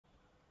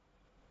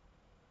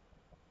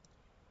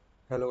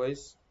Hello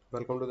guys,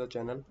 welcome to the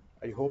channel.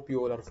 I hope you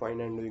all are fine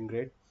and doing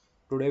great.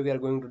 Today we are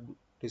going to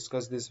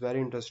discuss this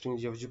very interesting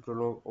GFG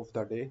problem of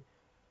the day,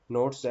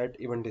 nodes at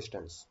even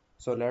distance.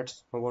 So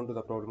let's move on to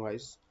the problem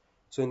guys.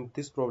 So in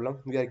this problem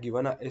we are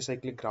given a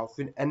acyclic graph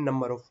with n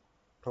number of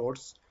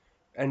nodes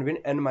and with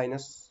n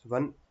minus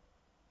 1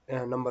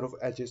 number of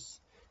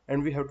edges,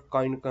 and we have to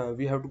count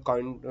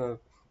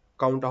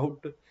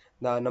out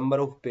the number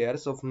of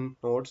pairs of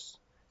nodes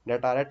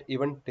that are at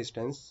even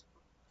distance.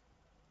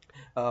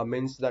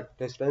 Means that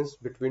distance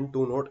between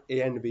two node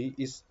A and B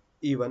is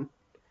even,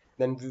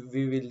 then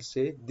we will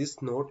say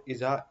this node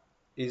is at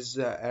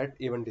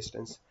even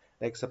distance.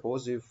 Like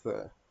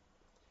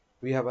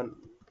we have an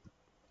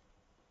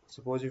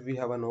suppose if we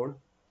have a node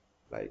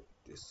like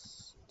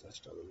this,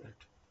 just a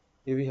minute.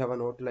 If we have a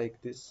node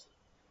like this,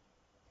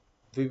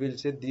 we will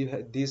say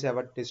these have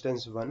a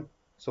distance 1,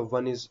 so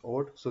 1 is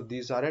odd, so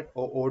these are at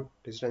odd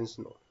distance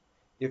node.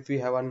 If we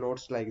have a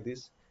nodes like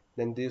this,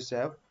 then these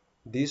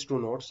two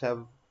nodes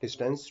have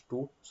distance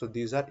 2, so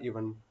these are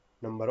even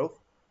number of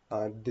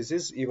this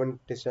is even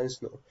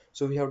distance node.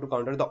 So we have to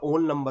counter the whole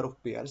number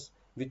of pairs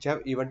which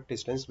have even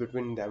distance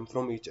between them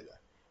from each other.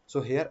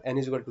 So here n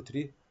is equal to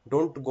 3.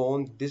 Don't go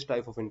on this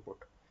type of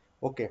input.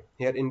 Okay,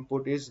 here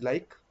input is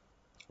like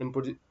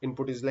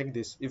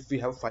this. If we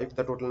have 5,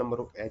 the total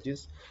number of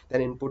edges, then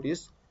input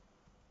is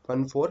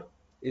 1 4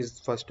 is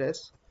first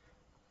edge,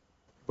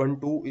 1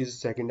 2 is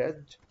second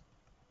edge,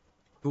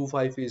 2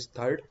 5 is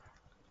third,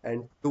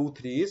 and 2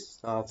 3 is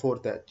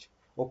fourth edge.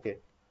 Okay,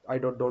 I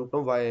don't know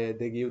why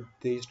they give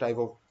these type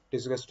of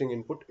disgusting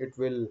input. It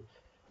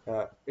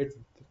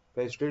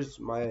wasted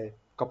my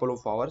couple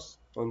of hours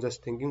on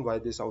just thinking why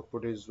this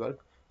output is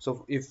work.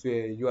 So if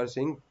you are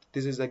saying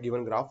this is a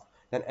given graph,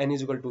 then n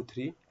is equal to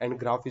 3 and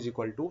graph is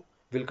equal to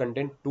will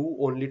contain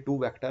only two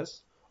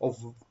vectors of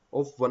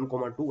 1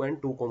 comma 2 and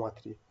 2 comma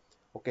 3.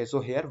 Okay, so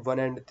here 1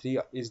 and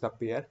 3 is the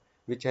pair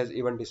which has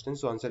even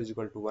distance, so answer is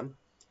equal to 1.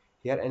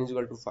 Here n is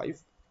equal to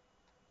 5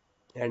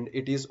 and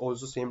it is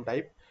also same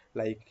type.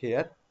 Like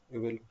here we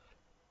will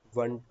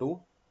 1 2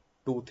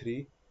 2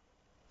 3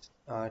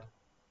 uh,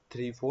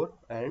 3 4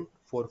 and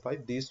 4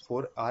 5, these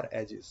four are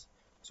edges.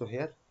 So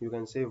here you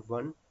can say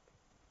 1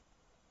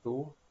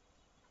 2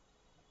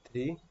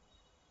 3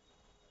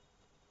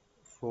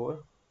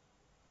 4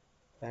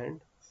 and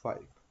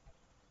 5.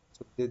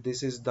 So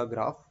this is the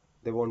graph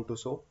they want to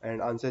show,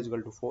 and answer is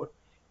equal to 4.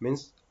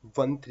 Means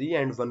 1 3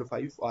 and 1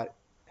 5 are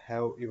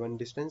have even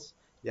distance.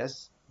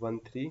 Yes, 1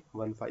 3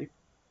 1 5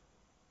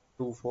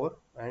 2 4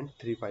 and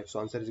 3 5, so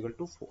answer is equal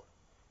to 4.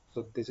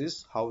 So this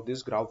is how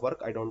this graph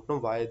work. I don't know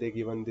why they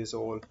given this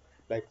all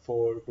like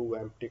 4 2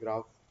 empty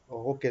graph.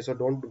 Oh, okay, so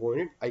don't go in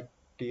it. I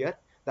clear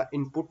the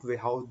input way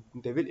how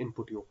they will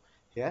input you.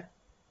 Here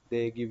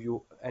they give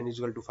you n is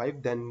equal to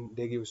 5, then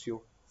they gives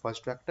you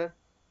first vector,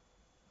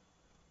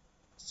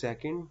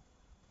 second,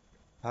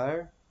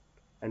 third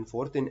and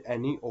fourth in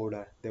any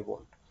order they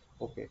want.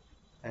 Okay,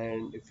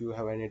 and if you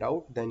have any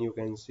doubt, then you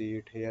can see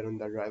it here in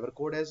the driver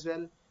code as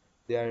well.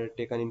 They are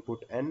taken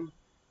input n,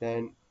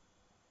 then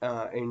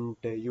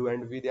int u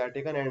and v they are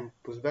taken and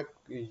push back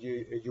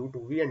u to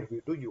v and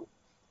v to u.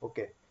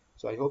 Okay,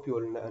 so I hope you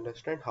will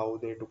understand how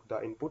they took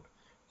the input.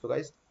 So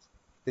guys,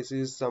 this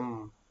is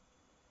some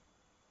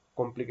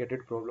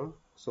complicated problem,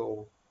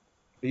 so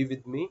be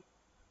with me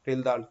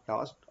till the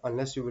last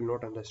unless you will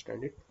not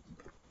understand it.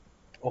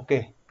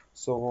 Okay,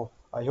 so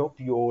I hope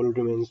you all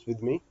remains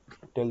with me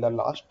till the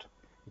last,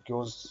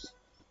 because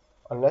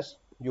unless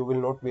you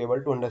will not be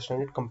able to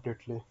understand it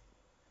completely.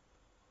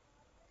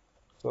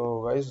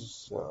 So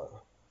guys, so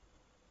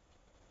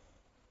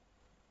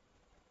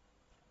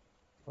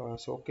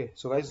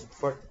guys,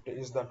 what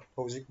is the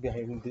logic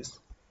behind this?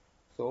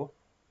 So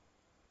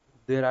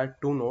there are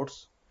two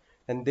nodes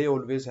and they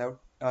always have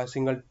a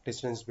single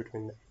distance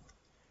between them.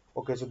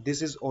 Okay, so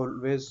this is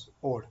always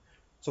odd.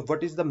 So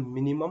what is the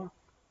minimum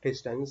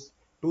distance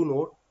two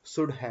nodes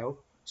should have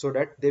so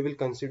that they will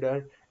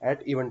consider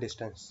at even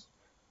distance?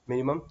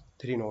 Minimum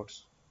 3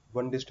 nodes.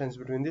 One distance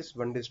between this,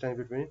 one distance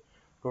between it.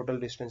 Total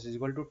distance is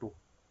equal to 2.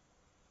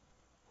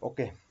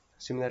 Okay,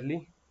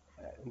 similarly,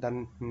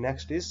 then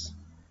next is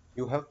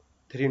you have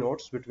 3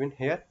 nodes between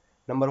here,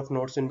 number of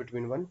nodes in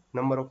between 1,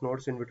 number of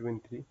nodes in between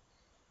 3.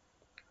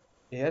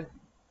 Here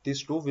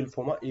these two will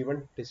form a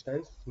even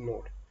distance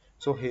node.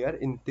 So here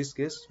in this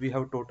case we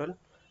have total,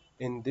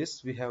 in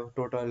this we have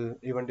total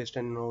even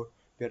distance node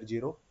where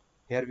 0.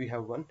 Here we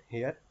have 1,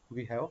 here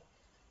we have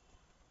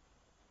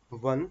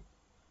 1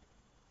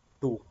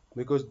 2,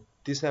 because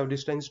this have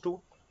distance 2,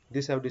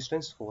 this have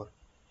distance 4.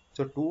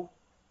 So 2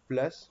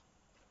 plus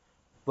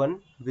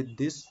 1 with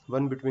this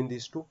 1 between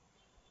these two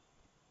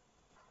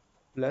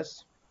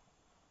plus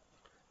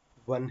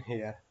 1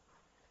 here.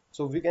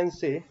 So we can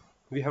say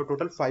we have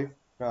total 5,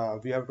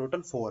 we have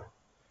total 4.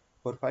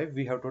 For 5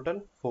 we have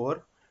total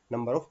 4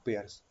 number of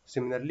pairs.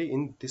 Similarly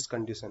in this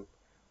condition.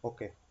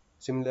 Okay,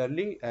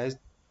 similarly as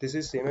this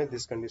is same as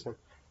this condition.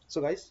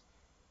 So guys,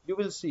 you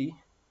will see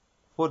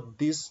for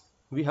this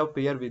we have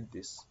pair with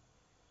this.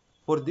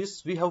 For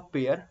this we have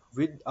pair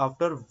with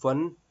after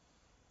one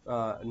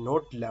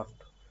node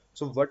left.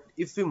 So what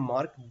if we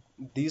mark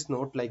these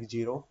node like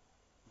 0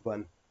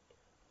 1,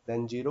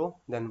 then 0,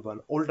 then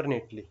 1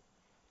 alternately?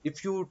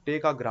 If you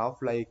take a graph,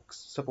 like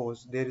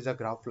suppose there is a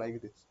graph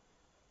like this,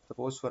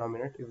 suppose for a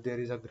minute, if there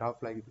is a graph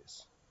like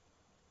this,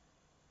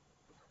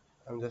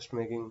 I'm just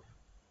making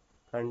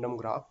random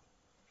graph.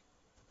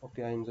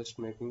 Okay, I'm just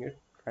making it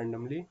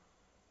randomly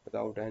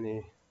without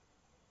any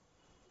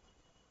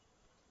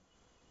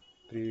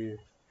pre.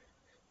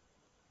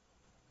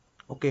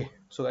 Okay,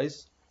 so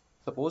guys,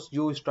 suppose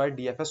you start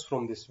DFS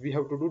from this, we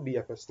have to do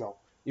DFS now.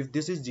 If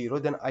this is 0,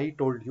 then I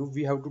told you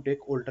we have to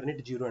take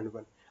alternate 0 and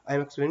 1. I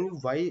am explaining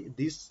why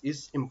this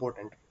is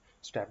important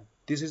step.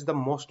 This is the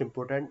most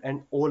important,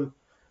 and all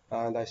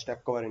the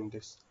step cover in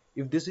this.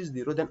 If this is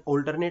 0, then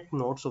alternate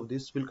nodes of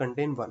this will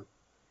contain 1.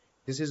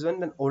 This is 1,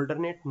 then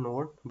alternate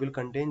node will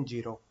contain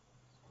 0,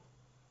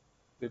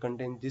 will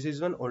contain, this is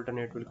 1,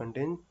 alternate will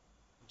contain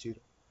 0.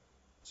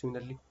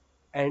 Similarly,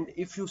 and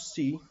if you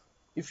see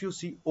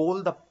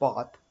all the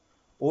path,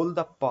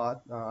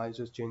 I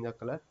just change the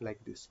color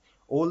like this,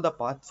 all the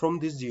path from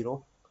this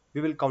 0,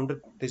 we will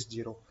counter this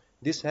 0,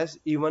 this has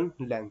even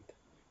length.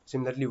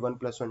 Similarly, 1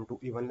 plus 1 2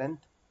 even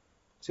length.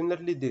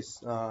 Similarly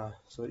this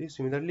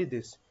similarly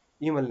this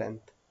even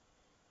length.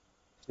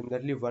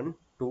 Similarly 1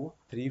 2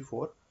 3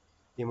 4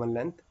 even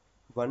length.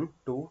 1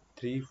 2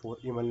 3 4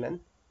 even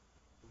length.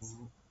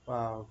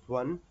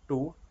 1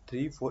 2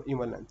 3 4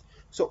 even length.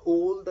 So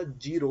all the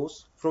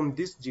zeros from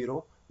this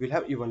 0 will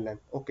have even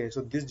length. Okay,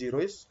 so this 0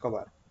 is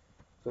cover,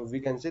 so we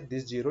can say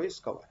this 0 is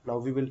cover. Now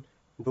we will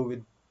do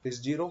with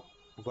this 0,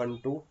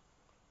 1 2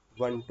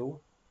 1 2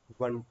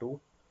 1 2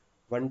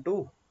 1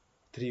 2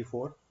 3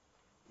 4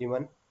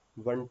 even,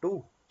 1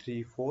 2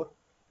 3 4,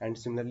 and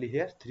similarly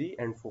here 3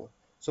 and 4.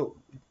 So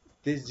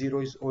this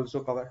 0 is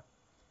also cover.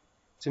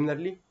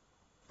 Similarly,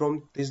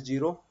 from this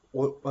 0,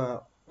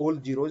 all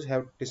zeros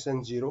have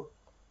distance 0.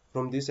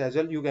 From this as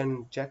well you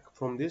can check,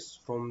 from this,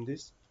 from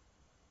this.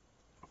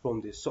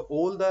 So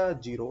all the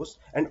zeros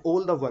and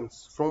all the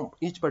ones from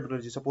each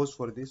particular 0, suppose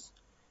for this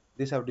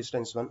have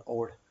distance 1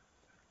 odd,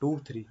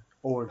 2 3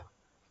 odd.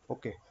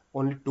 Okay,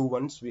 only two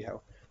ones we have.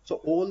 So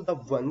all the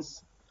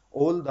ones,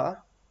 all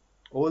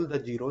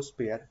the zeros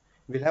pair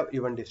will have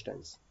even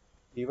distance,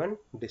 even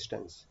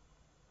distance.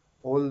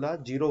 All the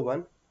 0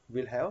 1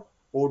 will have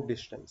odd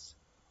distance,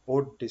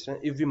 odd distance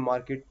if we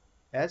mark it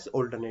as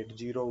alternate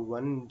 0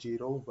 1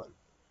 0 1.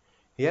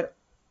 Here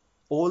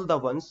all the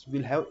ones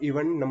will have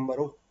even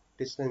number of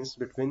distance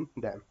between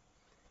them,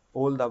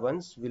 all the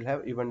ones will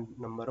have even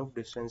number of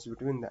distance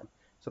between them.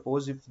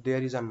 Suppose if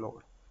there is a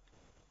node,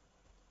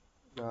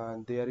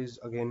 there is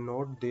again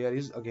node, there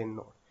is again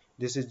node,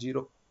 this is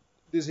 0,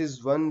 this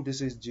is 1,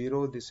 this is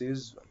 0, this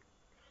is 1.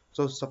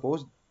 So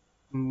suppose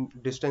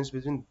distance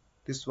between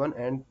this one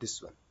and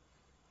this one,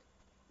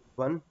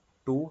 1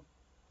 2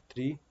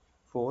 3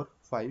 4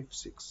 5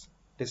 6,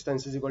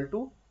 distance is equal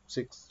to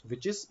 6,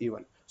 which is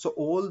even. So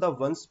all the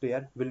ones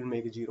pair will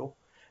make 0.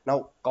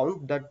 Now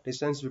count the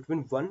distance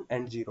between 1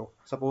 and 0.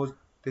 Suppose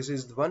this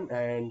is 1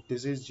 and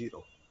this is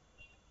 0.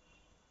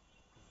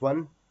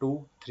 1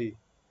 2 3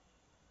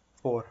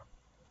 4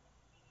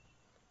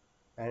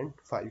 and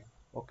 5.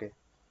 Okay,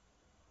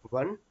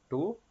 1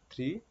 2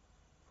 3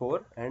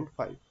 4 and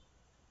 5.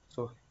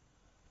 So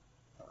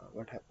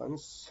what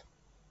happens,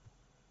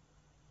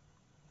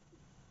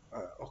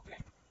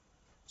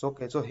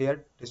 okay. So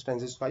here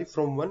distance is 5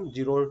 from 1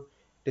 0,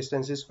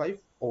 distance is 5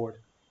 odd.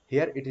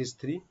 Here it is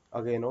 3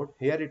 again odd.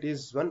 Here it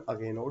is 1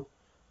 again odd.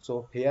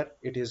 So here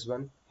it is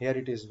 1, here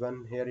it is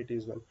 1, here it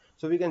is 1.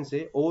 So we can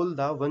say all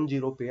the 1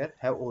 0 pair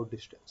have odd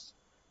distance,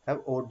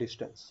 have odd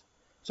distance.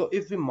 So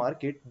if we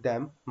mark it,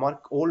 them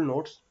mark all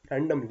nodes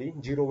randomly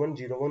 0 1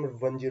 0 1 or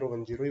 1 0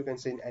 1 0, you can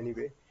say in any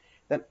way,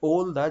 then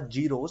all the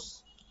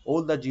zeros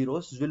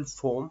will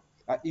form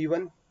a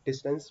even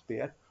distance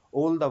pair,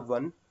 all the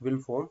 1 will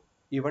form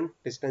even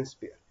distance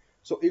pair.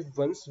 So if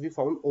once we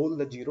found all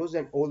the zeros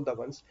and all the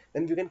ones,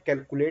 then we can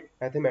calculate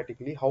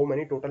mathematically how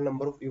many total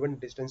number of even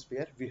distance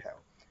pair we have.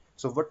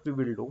 So what we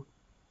will do,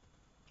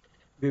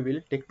 we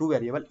will take two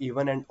variable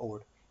even and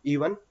odd.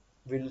 Even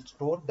will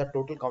store the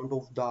total count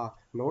of the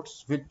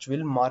nodes, which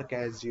will mark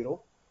as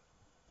 0,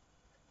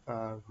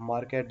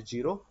 mark at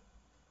 0,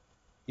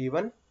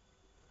 even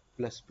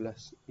plus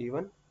plus,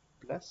 even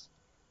plus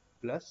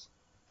plus,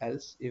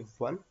 else if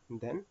 1,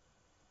 then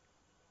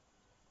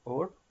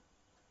odd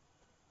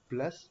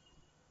plus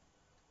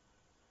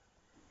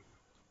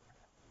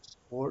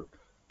odd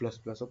plus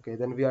plus. Okay,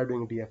 then we are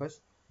doing DFS.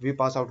 We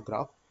pass out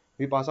graph,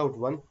 we pass out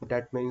 1,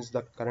 that means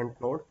the current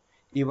node,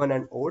 even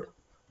and odd.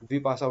 We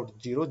pass out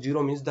 0,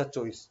 0 means the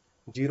choice,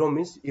 0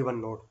 means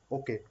even node.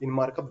 Okay, in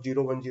markup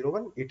 0 1 0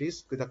 1, it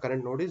is the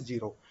current node is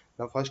 0,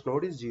 the first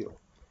node is 0,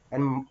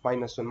 and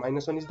minus 1,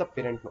 minus 1 is the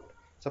parent node.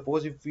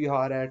 Suppose if we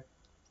are at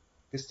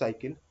this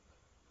cycle,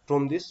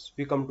 from this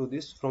we come to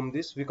this, from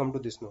this we come to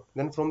this node,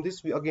 then from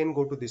this we again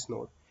go to this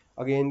node,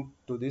 again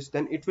to this,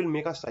 then it will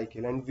make a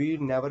cycle and we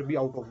never be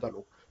out of the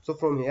loop. So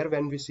from here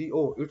when we see,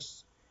 oh,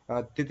 it's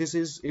this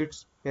is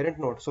its parent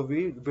node, so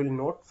we will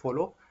not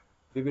follow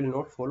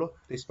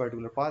this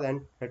particular path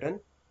and return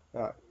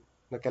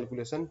the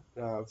calculation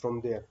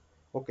from there.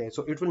 Okay,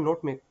 so it will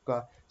not make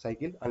a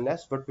cycle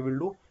unless what we will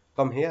do,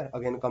 come here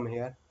again, come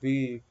here,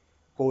 we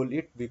call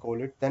it,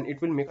 then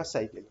it will make a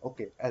cycle.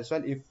 Okay, as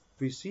well if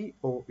we see,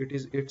 oh, it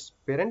is its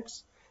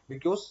parents,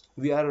 because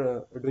we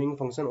are doing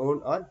function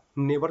on a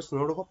neighbors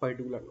node of a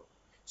particular node.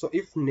 So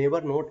if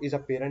neighbor node is a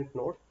parent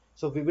node,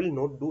 so we will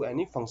not do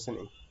any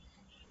functioning.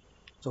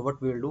 So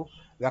what we will do,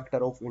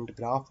 vector of int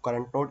graph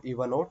current node,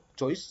 even node,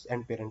 choice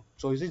and parent.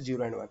 Choice is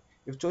 0 and 1.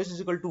 If choice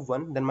is equal to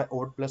 1, then my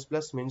odd plus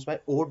plus means my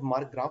odd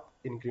mark graph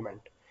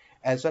increment.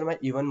 As well my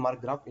even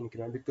mark graph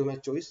increment, because my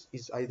choice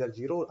is either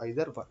 0 or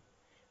either 1.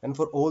 And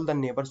for all the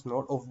neighbors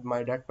node of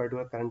my that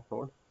particular current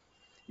node,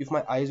 if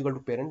my I is equal to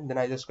parent, then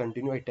I just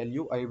continue. I tell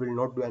you I will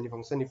not do any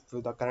function if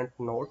the current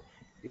node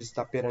is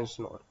the parent's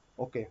node.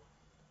 Okay.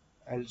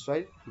 Else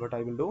what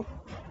I will do,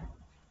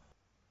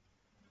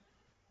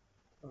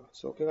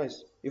 so okay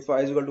guys, if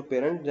I is equal to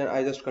parent, then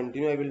I just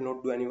continue, I will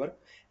not do any work.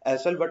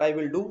 As well what I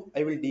will do,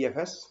 I will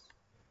DFS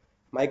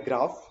my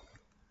graph.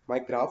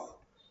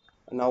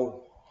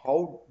 Now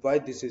how, why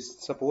this is,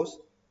 suppose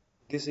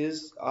this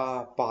is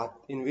a path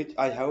in which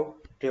I have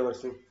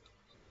traversing.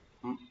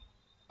 Mm,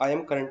 I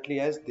am currently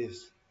as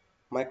this,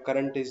 my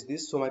current is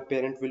this, so my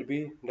parent will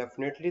be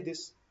definitely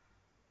this.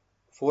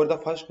 For the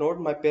first node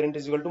my parent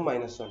is equal to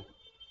 -1.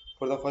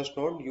 For the first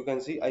node you can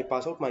see I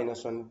pass out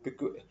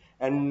 -1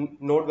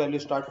 and node value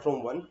start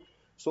from 1.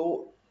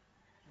 So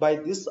by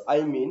this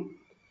I mean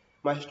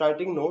my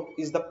starting node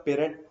is the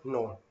parent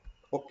node.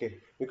 Okay,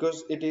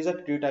 because it is a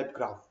tree type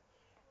graph,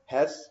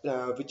 has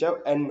which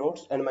have n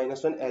nodes and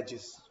 -1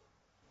 edges.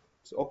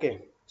 So, okay,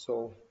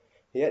 so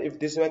here if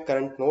this is my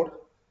current node,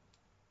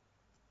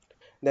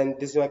 then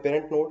this is my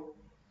parent node,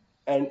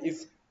 and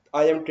if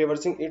I am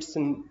traversing its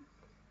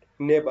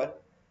neighbor,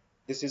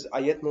 this is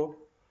ith node,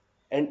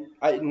 and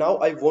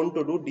I want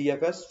to do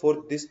DFS for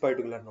this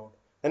particular node.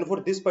 And for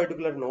this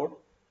particular node,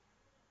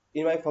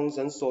 in my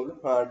function solve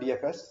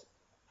DFS,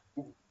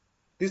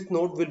 this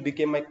node will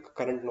become my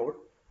current node,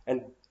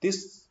 and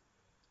this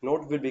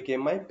node will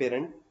become my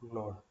parent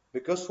node,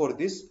 because for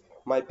this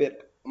my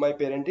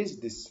parent is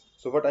this.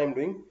 So what I am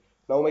doing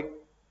now, my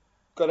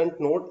current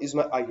node is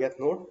my ith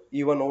node,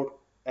 even node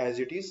as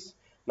it is.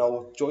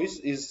 Now choice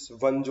is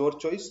one jor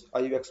choice,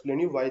 I will explain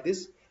you why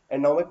this.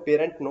 And now my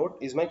parent node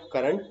is my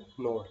current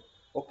node.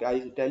 Okay,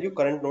 I tell you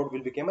current node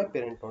will become my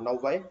parent node. Now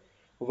why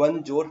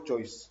one jor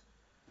choice?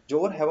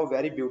 Jor have a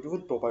very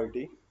beautiful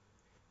property.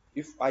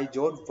 If I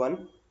jor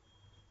 1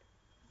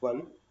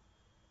 1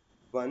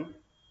 1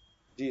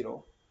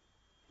 0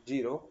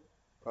 0,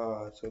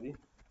 sorry,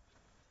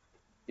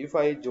 if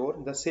I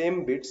join the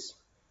same bits,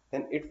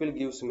 then it will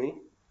gives me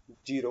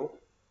 0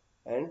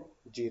 and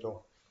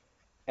 0.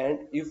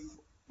 And if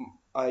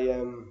I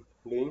am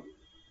doing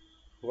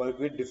work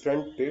with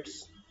different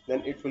bits,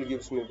 then it will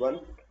gives me 1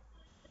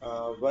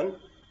 1,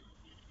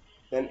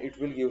 then it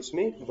will gives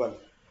me 1.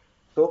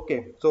 So okay,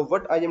 so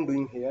what I am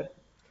doing here,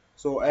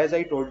 so as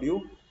I told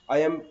you, I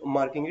am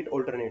marking it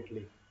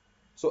alternately.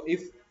 So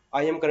if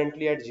I am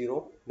currently at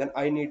 0, then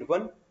I need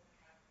 1,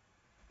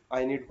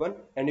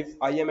 and if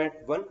I am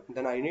at 1,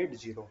 then I need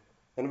 0.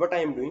 Then what I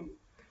am doing,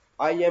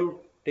 I am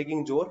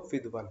taking jor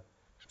with 1.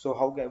 So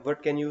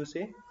what can you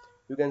say?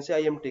 You can say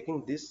I am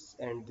taking this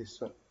and this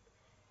one.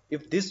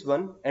 If this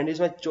one and is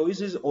my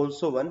choice is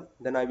also 1,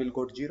 then I will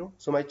go to 0.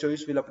 So my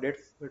choice will update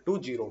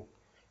to 0.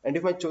 And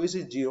if my choice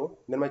is 0,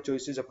 then my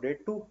choice is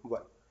update to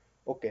 1.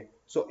 Okay,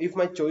 so if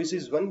my choice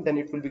is 1, then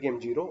it will become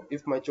 0.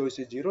 If my choice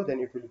is 0, then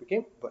it will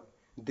become 1.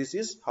 This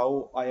is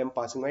how I am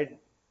passing my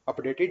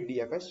updated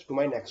DFS to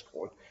my next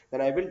call.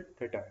 Then I will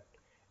return.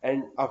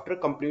 And after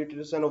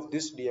completion of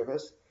this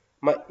DFS,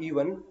 my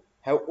even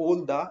have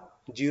all the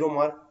 0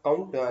 mark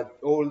count,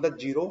 all the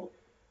 0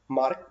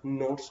 mark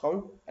nodes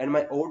count, and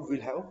my odd will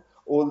have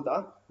all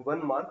the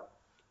 1 mark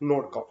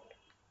node count.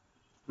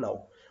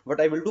 Now what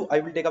I will do, I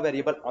will take a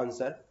variable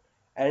answer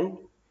and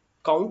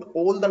count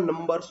all the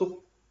numbers of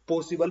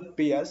possible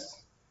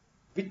pairs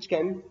which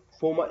can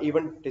form a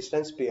even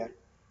distance pair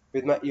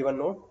with my even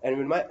node and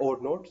with my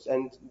odd nodes,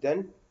 and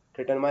then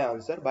return my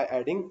answer by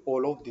adding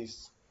all of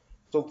these.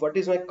 So what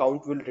is my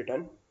count will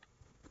return?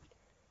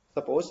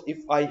 Suppose if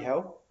I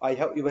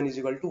have even is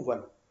equal to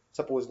 1,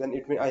 suppose, then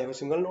it means I have a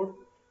single node,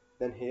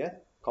 then here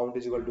count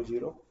is equal to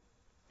 0.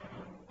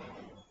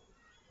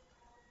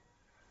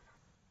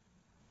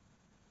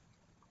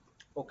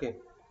 Okay,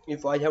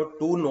 if I have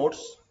two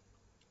nodes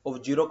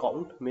of 0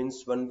 count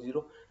means 1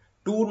 0,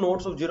 two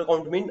nodes of 0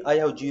 count mean I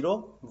have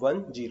 0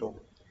 1 0,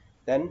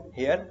 then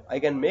here I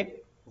can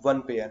make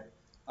one pair.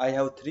 I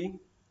have 3,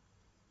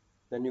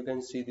 then you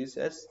can see this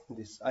as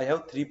this. I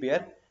have 3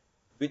 pair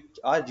which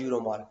are 0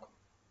 mark,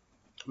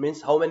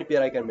 means how many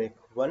pair I can make?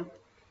 1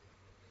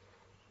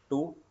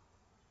 2,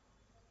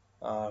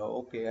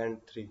 okay,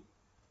 and 3.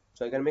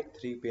 So I can make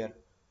 3 pair.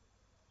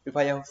 If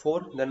I have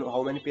 4, then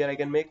how many pair I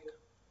can make?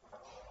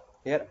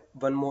 Here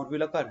one more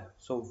will occur.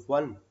 So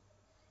 1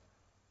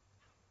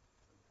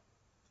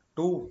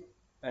 2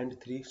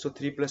 and 3. So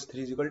 3 plus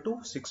 3 is equal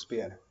to 6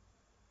 pair.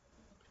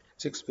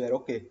 6 pair.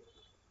 Okay,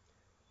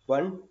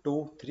 1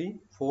 2 3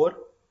 4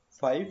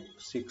 5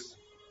 6.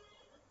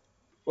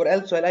 Or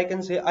else I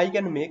can say I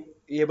can make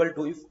able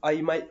to, if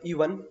I my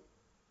even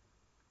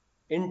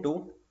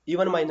into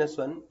even minus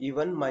 1,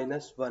 even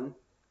minus 1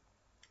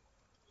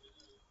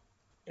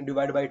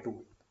 divided by 2.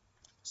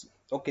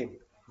 Okay,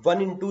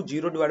 1 into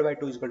 0 divided by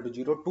 2 is equal to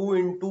 0, 2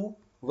 into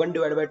 1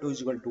 divided by 2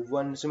 is equal to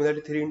 1,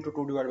 similarly 3 into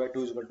 2 divided by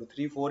 2 is equal to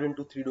 3, 4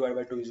 into 3 divided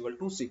by 2 is equal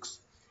to 6.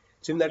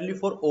 Similarly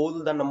for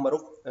all the number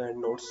of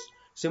nodes,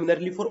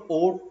 similarly for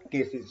all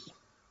cases.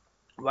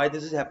 Why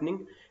this is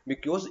happening?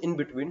 Because in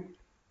between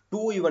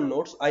two even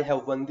nodes I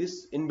have one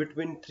this, in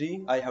between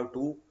three I have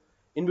two,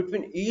 in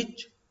between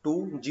each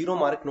two 0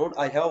 mark node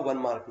I have 1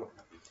 mark node.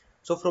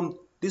 So from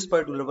this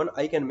particular one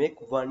I can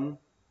make 1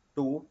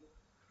 2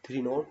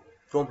 3 node.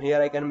 From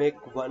here I can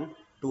make 1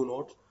 2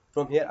 nodes.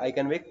 From here I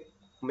can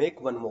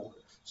make one more.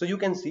 So you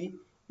can see,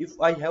 if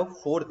I have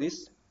 4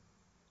 this,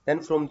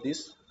 then from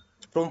this,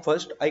 from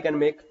first I can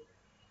make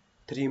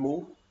 3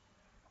 move.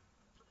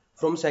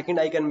 From second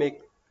I can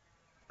make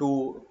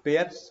 2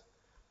 pairs.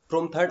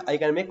 From third I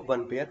can make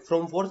one pair.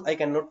 From fourth I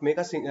cannot make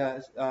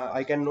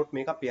I cannot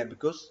make a pair,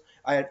 because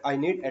I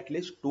need at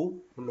least two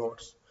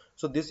nodes.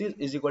 So this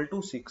is equal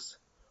to 6.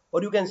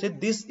 Or you can say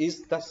this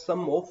is the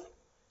sum of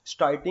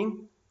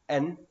starting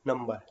n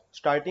number,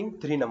 starting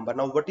 3 number.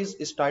 Now what is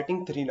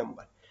starting 3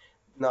 number?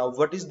 Now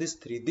what is this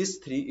 3? This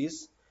 3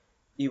 is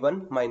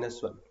even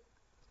minus 1.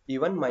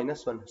 Even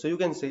minus 1. So you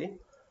can say,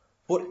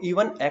 for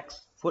even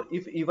x, for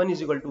if even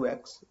is equal to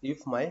x,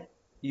 if my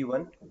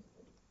even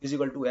is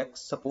equal to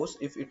x, suppose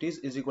if it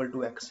is equal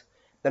to x,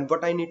 then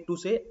what I need to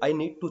say, I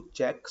need to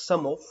check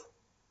sum of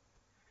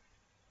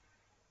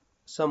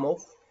sum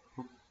of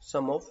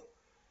sum of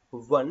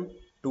 1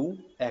 to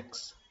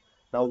x.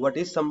 Now what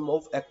is sum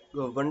of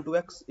 1 to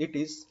x? It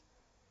is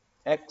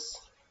x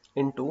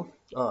into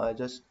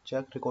just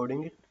check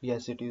recording it.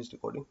 Yes, it is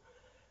recording.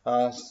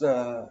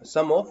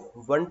 Sum of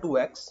 1 to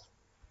x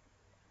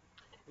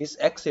is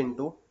x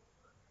into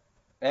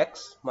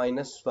x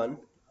minus 1.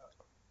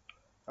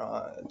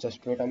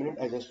 Just wait a minute,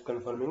 I just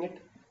confirming it.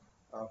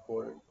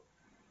 For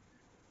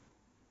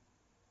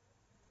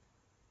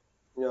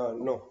Yeah,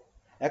 no,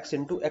 x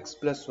into x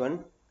plus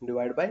 1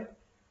 divided by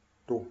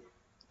 2.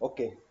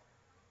 Okay,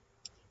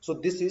 so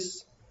this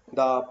is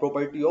the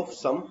property of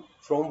sum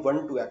from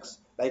 1 to x.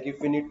 Like if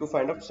we need to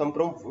find out sum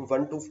from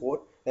 1 to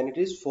 4, then it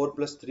is 4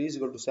 plus 3 is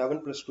equal to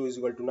 7 plus 2 is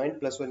equal to 9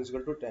 plus 1 is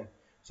equal to 10.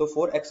 So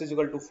for x is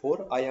equal to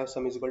 4, I have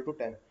sum is equal to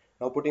 10.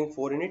 Now putting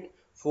 4 in it,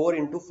 4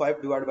 into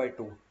 5 divided by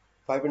 2,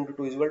 5 into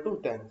 2 is equal to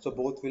 10. So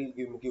both will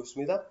gives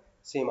me the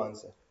same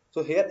answer.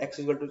 So here x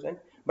is equal to 10,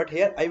 but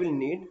here I will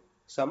need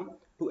sum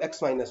to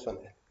x minus 1.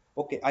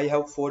 Okay, I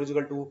have 4 is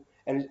equal to,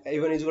 and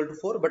even is equal to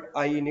 4, but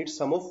I need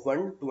sum of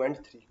 1 2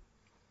 and 3.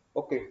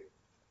 Okay,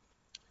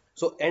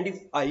 so and if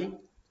I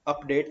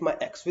update my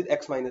x with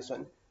x minus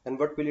 1, then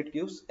what will it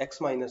gives?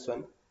 X minus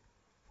 1,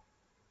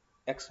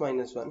 x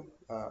minus 1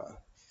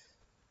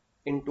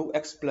 into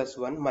x plus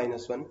 1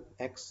 minus 1,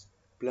 x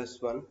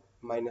plus 1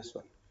 minus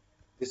 1.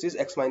 This is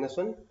x minus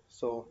 1.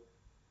 So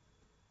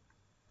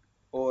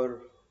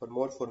or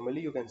more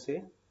formally you can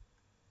say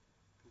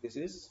this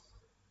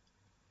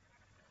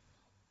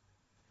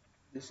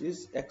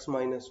is x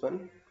minus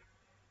 1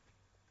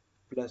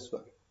 plus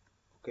 1.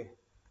 Okay,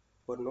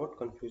 for not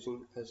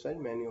confusing as well,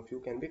 many of you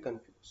can be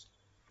confused.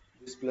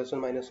 This plus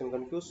 1 minus 1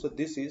 confused. So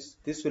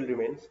this will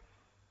remain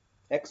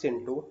x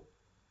into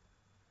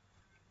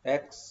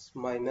x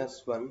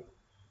minus 1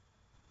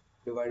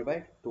 divided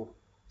by 2.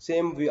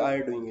 Same we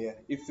are doing here.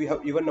 If we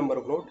have even number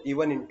of nodes,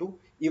 even into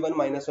even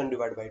minus 1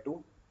 divided by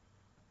 2,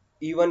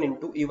 even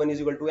into even is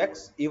equal to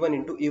x, even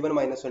into even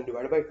minus 1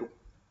 divided by 2.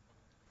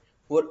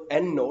 For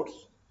n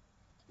nodes,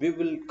 we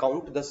will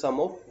count the sum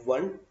of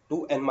 1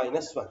 to n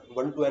minus 1.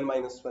 1 to n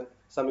minus 1.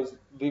 Sum is,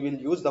 we will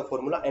use the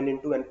formula n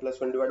into n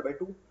plus 1 divided by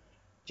 2.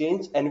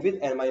 Change n with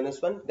n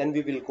minus 1, then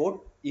we will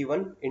go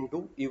even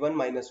into even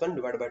minus 1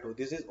 divided by 2.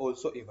 This is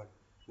also even.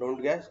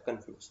 Don't get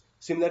confused.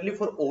 Similarly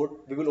for odd,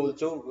 we will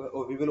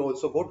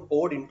also go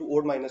odd into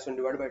odd minus 1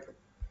 divided by 2.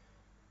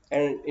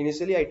 And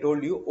initially I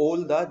told you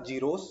all the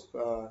zeros,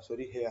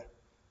 sorry, here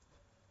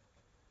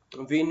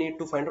we need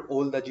to find out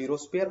all the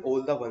zeros pair,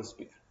 all the ones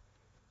pair.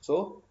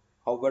 So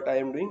how what I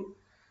am doing,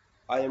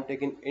 I am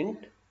taking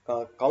int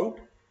count,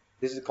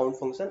 this is count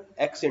function,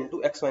 x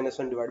into x minus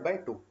 1 divided by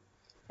 2,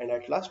 and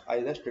at last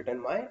I just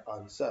return my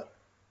answer.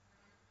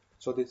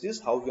 So this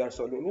is how we are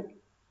solving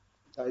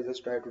it. I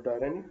just try to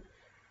run it.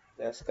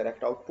 That's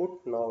correct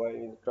output. Now I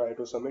will try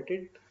to submit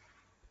it.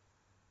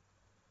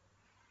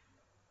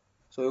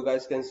 So you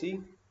guys can see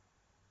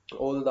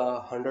all the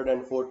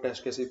 104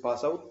 test cases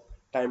pass out.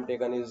 Time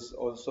taken is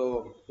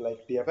also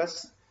like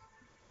DFS,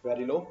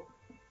 very low.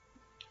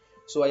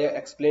 So I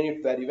explain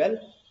it very well.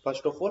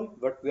 First of all,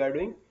 what we are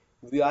doing,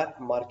 we are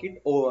mark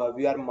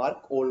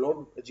all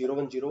node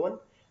 0101.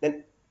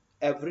 Then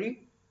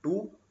every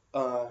two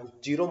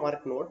 0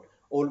 mark node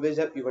always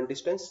have even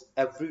distance.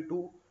 Every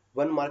two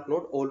 1 mark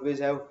node always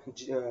have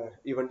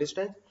even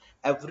distance.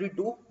 Every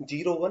two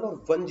 01 or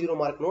 10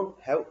 mark node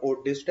have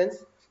odd distance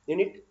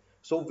in it.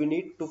 So we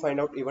need to find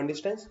out even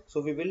distance.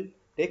 So we will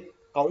take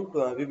count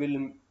we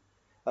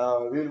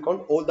will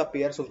count all the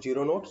pairs of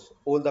zero nodes,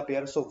 all the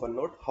pairs of one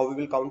node. How we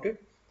will count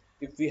it?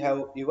 If we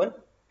have even,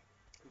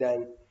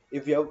 then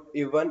if we have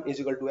a1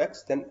 is equal to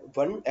x, then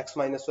 1 x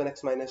minus 1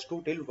 x minus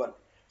 2 till 1.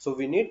 So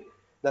we need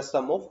the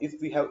sum of,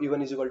 if we have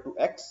even is equal to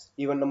x,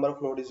 even number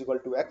of node is equal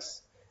to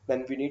x,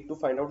 then we need to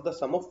find out the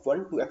sum of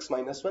 1 to x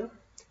minus 1.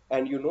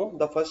 And you know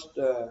the first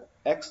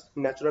x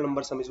natural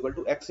number sum is equal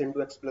to x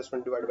into x plus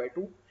 1 divided by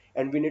 2.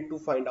 And we need to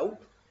find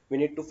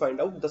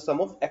out the sum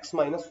of x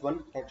minus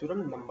 1 natural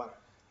number.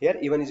 Here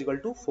even is equal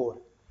to 4.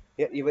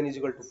 Here even is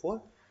equal to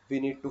 4. We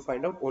need to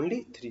find out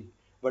only 3.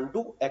 1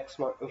 to x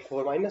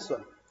 4 minus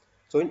 1.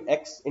 So in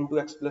x into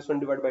x plus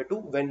 1 divided by 2,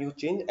 when you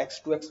change x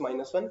to x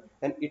minus 1,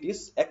 then it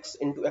is x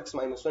into x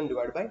minus 1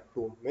 divided by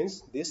 2,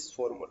 means this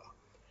formula.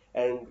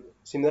 And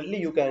similarly,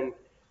 you can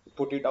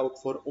put it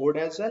out for odd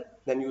as well.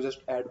 Then you just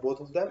add both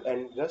of them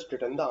and just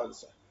return the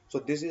answer. So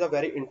this is a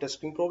very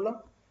interesting problem.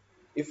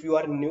 If you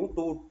are new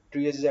to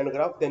trees and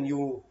graph, then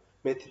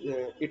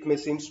it may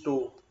seems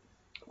to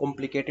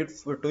complicated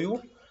to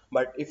you.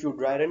 But if you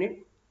dry run it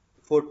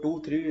for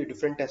 2-3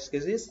 different test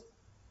cases,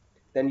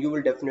 then you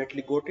will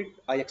definitely got it.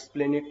 I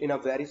explain it in a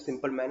very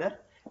simple manner,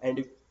 and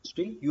if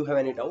still you have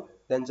any doubt,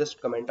 then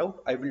just comment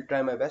out. I will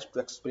try my best to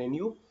explain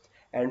you.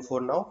 And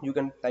for now, you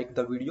can like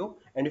the video,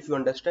 and if you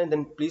understand,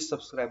 then please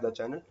subscribe the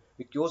channel,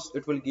 because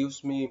it will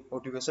gives me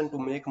motivation to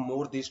make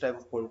more this type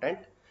of content.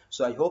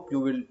 So I hope you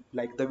will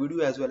like the video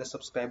as well as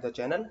subscribe the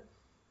channel.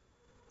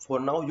 For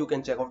now, you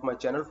can check out my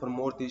channel for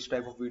more these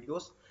type of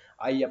videos.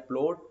 I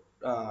upload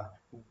uh,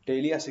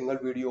 daily a single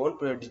video on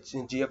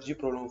GFG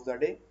problem of the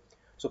day.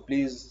 So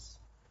please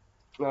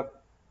uh,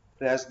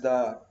 press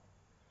the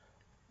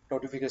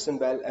notification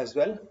bell as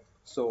well.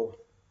 So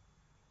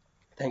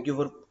thank you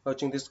for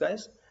watching this,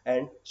 guys,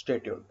 and stay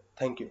tuned.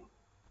 Thank you.